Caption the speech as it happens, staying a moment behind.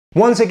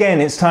Once again,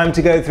 it's time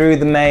to go through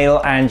the mail,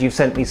 and you've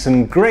sent me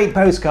some great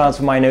postcards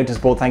for my notice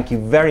board. Thank you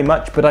very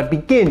much. But I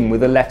begin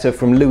with a letter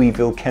from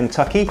Louisville,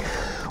 Kentucky.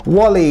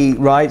 Wally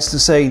writes to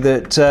say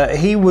that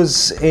he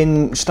was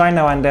in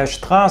Steinau an der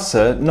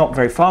Straße, not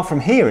very far from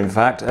here in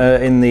fact,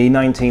 in the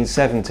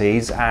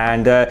 1970s,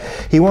 and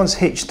he once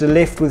hitched a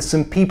lift with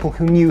some people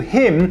who knew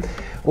him,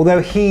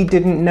 although he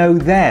didn't know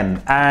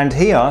them, and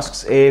he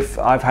asks if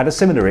I've had a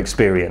similar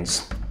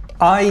experience.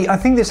 I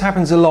think this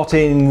happens a lot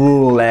in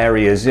rural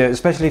areas,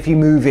 especially if you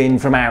move in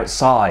from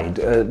outside.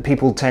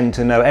 People tend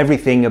to know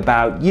everything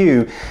about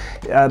you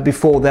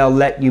before they'll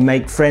let you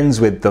make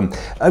friends with them.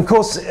 Of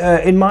course,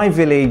 in my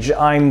village,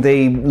 I'm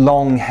the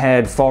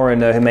long-haired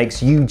foreigner who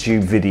makes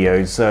YouTube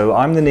videos, so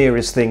I'm the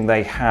nearest thing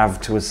they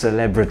have to a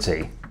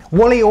celebrity.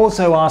 Wally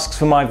also asks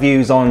for my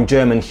views on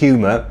German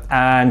humour,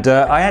 and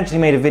I actually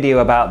made a video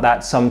about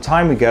that some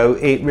time ago.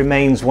 It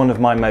remains one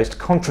of my most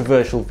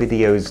controversial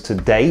videos to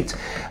date.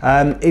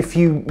 If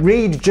you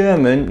read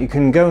German, you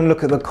can go and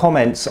look at the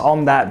comments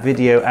on that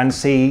video and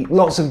see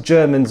lots of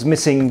Germans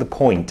missing the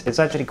point. It's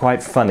actually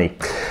quite funny.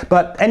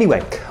 But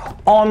anyway,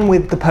 on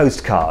with the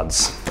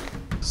postcards.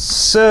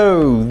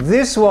 So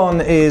this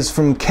one is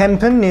from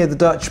Kempen near the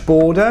Dutch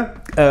border.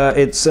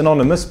 It's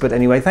anonymous, but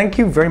anyway, thank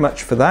you very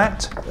much for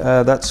that.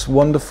 That's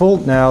wonderful.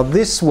 Now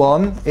this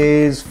one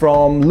is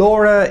from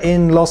Laura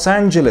in Los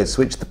Angeles,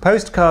 which the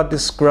postcard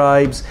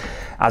describes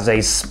as a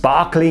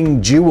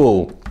sparkling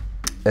jewel.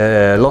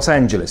 Los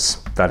Angeles,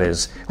 that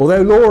is.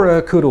 Although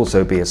Laura could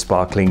also be a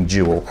sparkling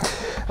jewel.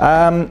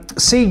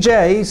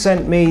 CJ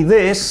sent me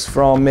this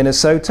from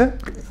Minnesota.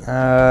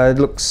 It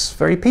looks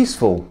very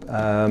peaceful.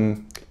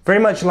 Very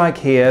much like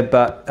here,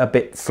 but a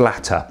bit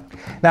flatter.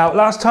 Now,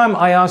 last time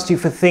I asked you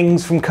for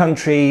things from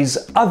countries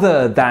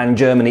other than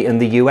Germany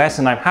and the US,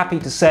 and I'm happy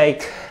to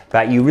say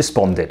that you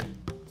responded.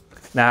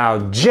 Now,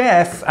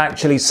 Jeff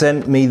actually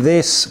sent me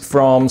this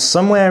from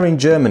somewhere in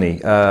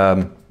Germany,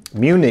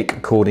 Munich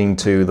according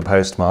to the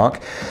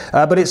postmark,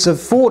 but it's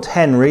of Fort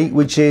Henry,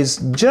 which is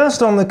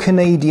just on the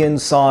Canadian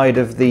side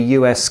of the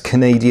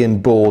US-Canadian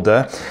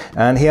border,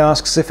 and he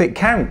asks if it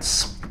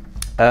counts.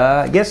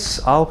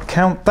 Yes, I'll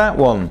count that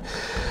one.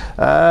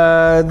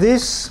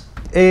 This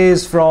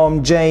is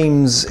from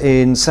James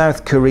in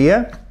South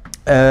Korea.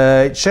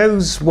 It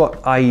shows what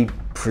I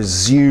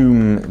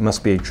presume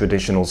must be a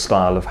traditional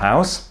style of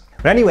house.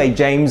 But anyway,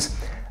 James,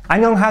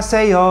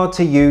 annyeonghaseyo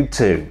to you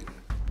too.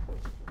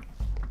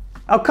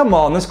 Oh, come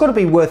on, that's got to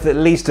be worth at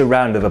least a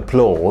round of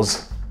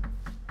applause.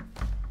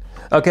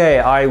 Okay,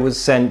 I was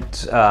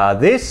sent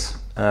this.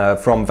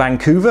 From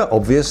Vancouver,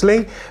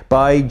 obviously,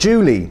 by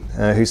Julie,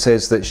 who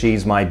says that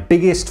she's my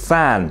biggest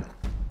fan.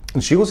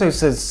 And she also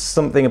says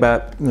something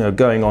about,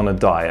 going on a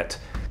diet.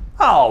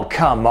 Oh,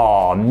 come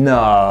on,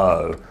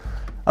 no.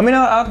 I mean,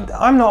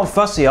 I'm not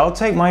fussy. I'll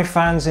take my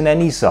fans in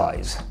any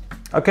size.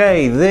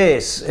 Okay,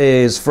 this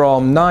is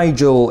from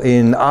Nigel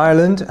in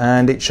Ireland,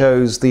 and it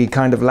shows the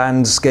kind of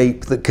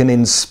landscape that can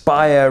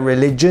inspire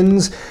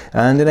religions,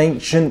 and an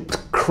ancient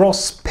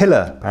cross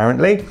pillar,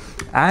 apparently,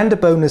 and a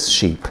bonus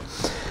sheep.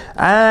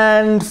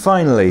 And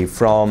finally,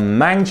 from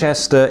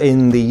Manchester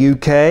in the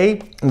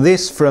UK,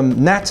 this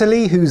from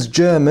Natalie, who's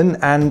German,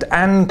 and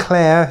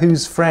Anne-Claire,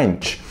 who's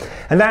French.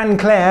 And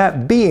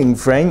Anne-Claire, being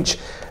French,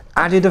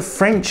 added a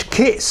French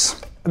kiss.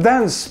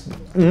 That's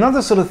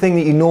another sort of thing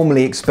that you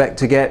normally expect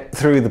to get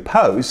through the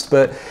post,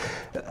 but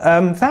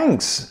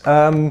thanks.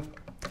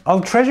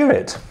 I'll treasure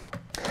it.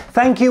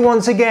 Thank you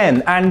once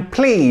again, and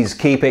please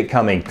keep it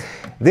coming.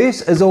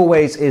 This, as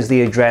always, is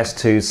the address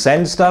to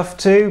send stuff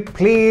to.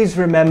 Please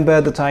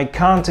remember that I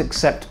can't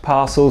accept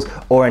parcels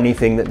or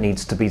anything that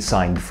needs to be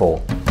signed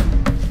for.